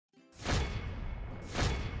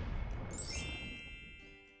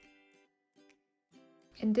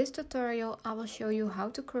In this tutorial I will show you how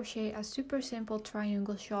to crochet a super simple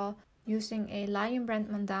triangle shawl using a Lion Brand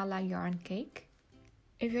Mandala yarn cake.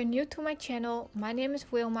 If you're new to my channel, my name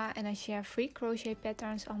is Wilma and I share free crochet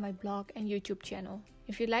patterns on my blog and YouTube channel.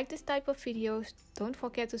 If you like this type of videos, don't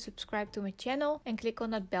forget to subscribe to my channel and click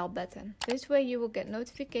on that bell button. This way you will get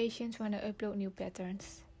notifications when I upload new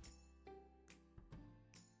patterns.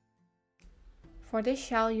 For this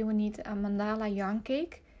shawl you will need a mandala yarn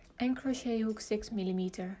cake and crochet hook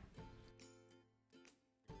 6mm.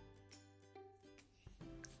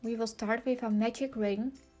 We will start with a magic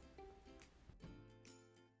ring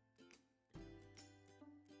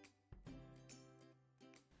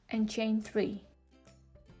and chain 3.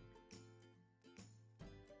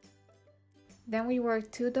 Then we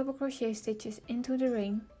work 2 double crochet stitches into the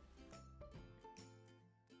ring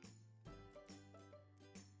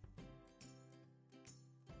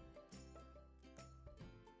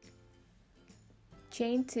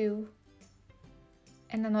chain 2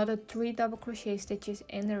 and another 3 double crochet stitches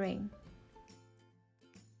in the ring.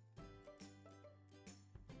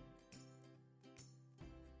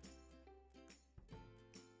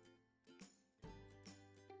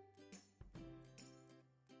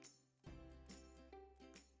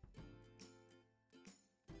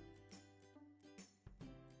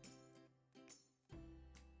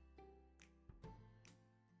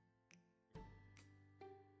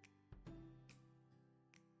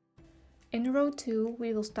 In row 2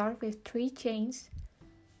 we will start with 3 chains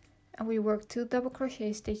and we work 2 double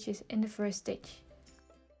crochet stitches in the first stitch.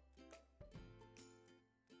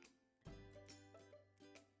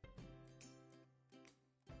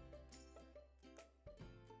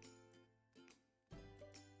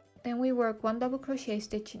 Then we work 1 double crochet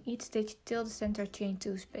stitch in each stitch till the center chain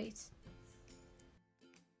 2 space.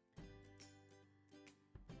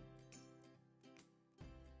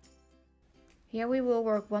 Here we will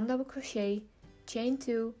work 1 double crochet, chain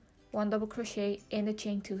 2, 1 double crochet in the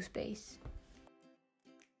chain 2 space.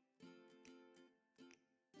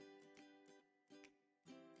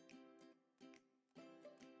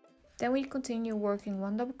 Then we continue working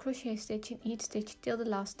 1 double crochet stitch in each stitch till the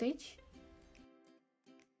last stitch.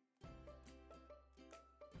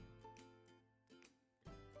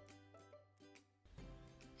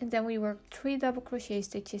 And then we work 3 double crochet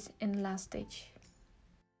stitches in the last stitch.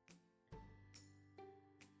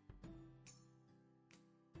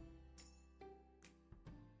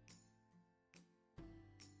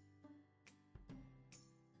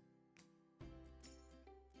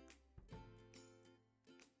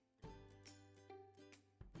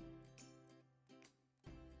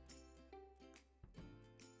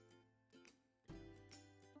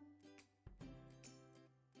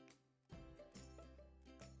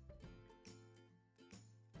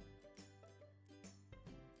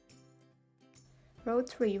 Row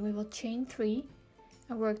 3 we will chain 3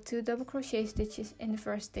 and work 2 double crochet stitches in the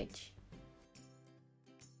first stitch.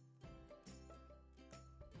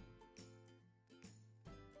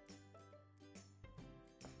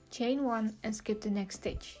 Chain 1 and skip the next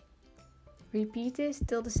stitch. Repeat this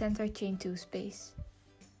till the center chain 2 space.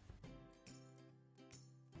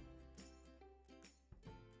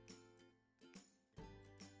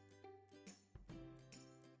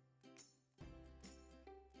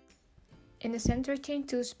 In the center chain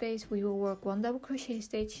 2 space we will work 1 double crochet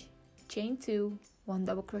stitch, chain 2, 1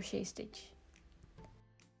 double crochet stitch.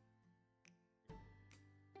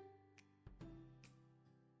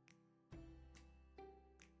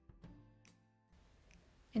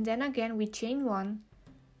 And then again we chain 1,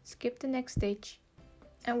 skip the next stitch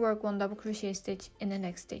and work 1 double crochet stitch in the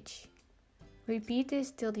next stitch. Repeat this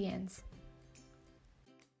till the end.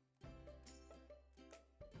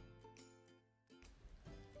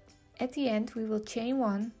 At the end we will chain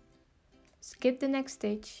 1, skip the next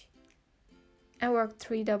stitch and work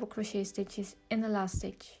 3 double crochet stitches in the last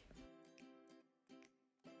stitch.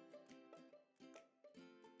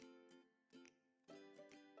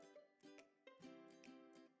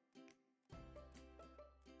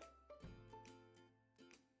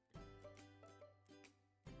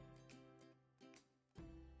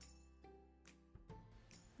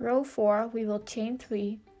 Row 4 we will chain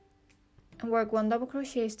 3 and work 1 double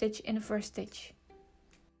crochet stitch in the first stitch.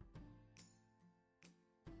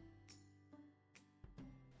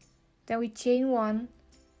 Then we chain 1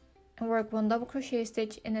 and work 1 double crochet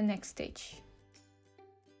stitch in the next stitch.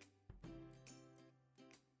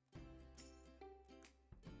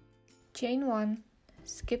 Chain 1,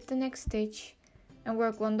 skip the next stitch and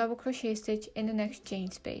work 1 double crochet stitch in the next chain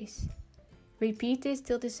space. Repeat this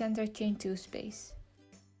till the center chain 2 space.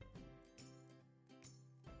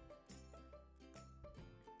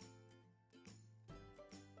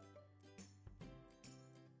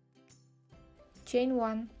 chain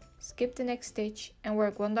 1, skip the next stitch and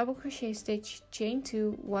work 1 double crochet stitch, chain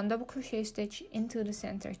 2, 1 double crochet stitch into the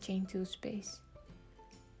center chain 2 space.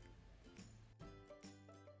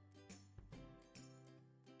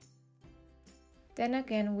 Then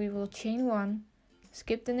again we will chain 1,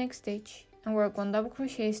 skip the next stitch and work 1 double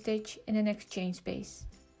crochet stitch in the next chain space.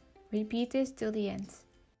 Repeat this till the end.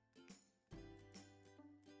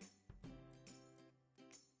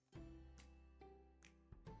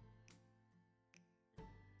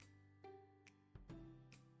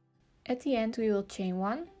 At the end we will chain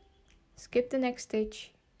 1, skip the next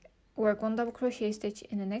stitch, work 1 double crochet stitch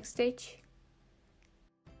in the next stitch,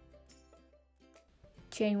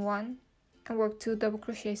 chain 1 and work 2 double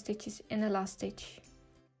crochet stitches in the last stitch.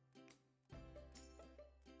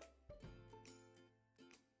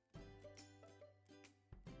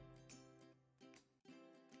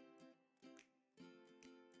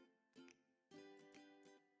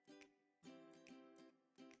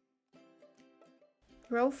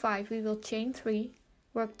 Row 5 we will chain 3,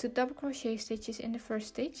 work 2 double crochet stitches in the first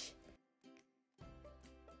stitch,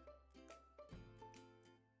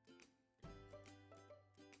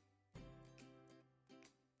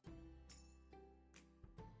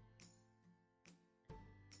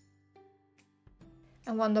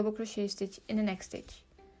 and 1 double crochet stitch in the next stitch.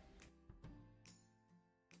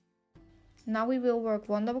 Now we will work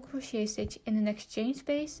 1 double crochet stitch in the next chain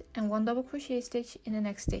space and 1 double crochet stitch in the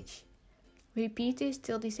next stitch. Repeat this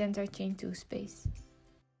till the center chain 2 space.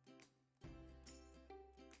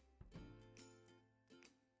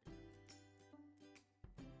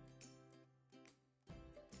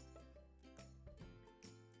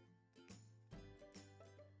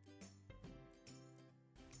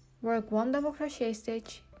 Work 1 double crochet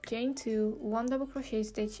stitch, chain 2, 1 double crochet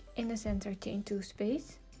stitch in the center chain 2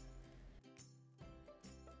 space.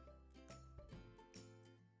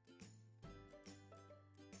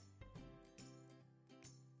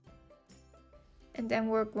 And then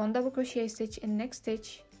work 1 double crochet stitch in the next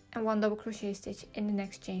stitch and 1 double crochet stitch in the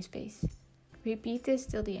next chain space. Repeat this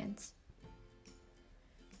till the end.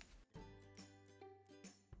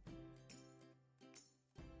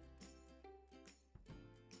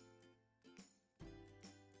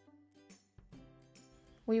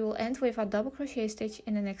 We will end with a double crochet stitch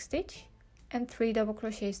in the next stitch and 3 double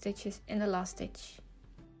crochet stitches in the last stitch.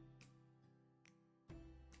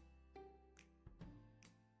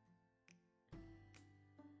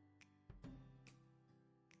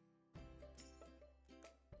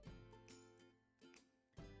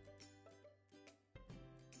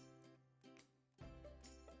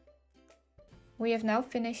 We have now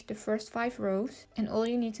finished the first 5 rows and all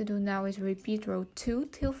you need to do now is repeat row 2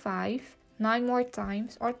 till 5, 9 more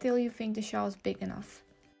times or till you think the shawl is big enough.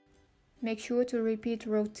 Make sure to repeat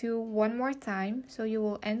row 2 one more time so you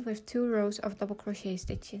will end with 2 rows of double crochet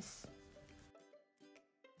stitches.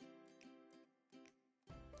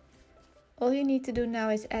 All you need to do now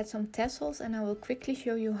is add some tassels and I will quickly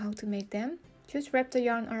show you how to make them. Just wrap the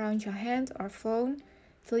yarn around your hand or phone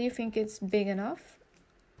till you think it's big enough.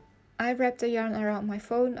 I wrapped the yarn around my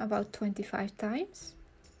phone about 25 times.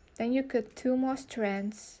 Then you cut 2 more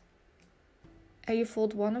strands and you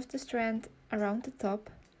fold one of the strands around the top.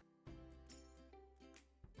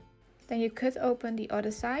 Then you cut open the other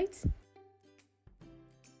side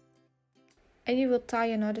and you will tie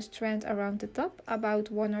another strand around the top about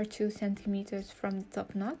 1 or 2 centimeters from the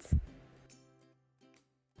top knot.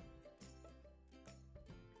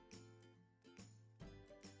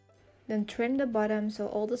 Then trim the bottom so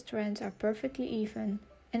all the strands are perfectly even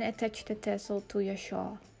and attach the tassel to your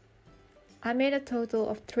shawl. I made a total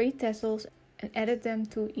of 3 tassels and added them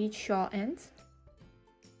to each shawl end.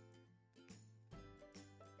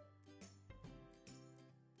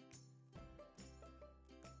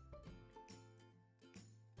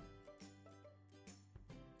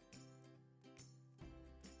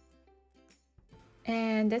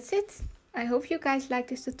 And that's it. I hope you guys liked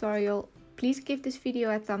this tutorial. Please give this video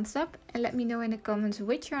a thumbs up and let me know in the comments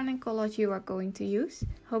which yarn and colors you are going to use.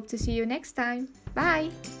 Hope to see you next time. Bye!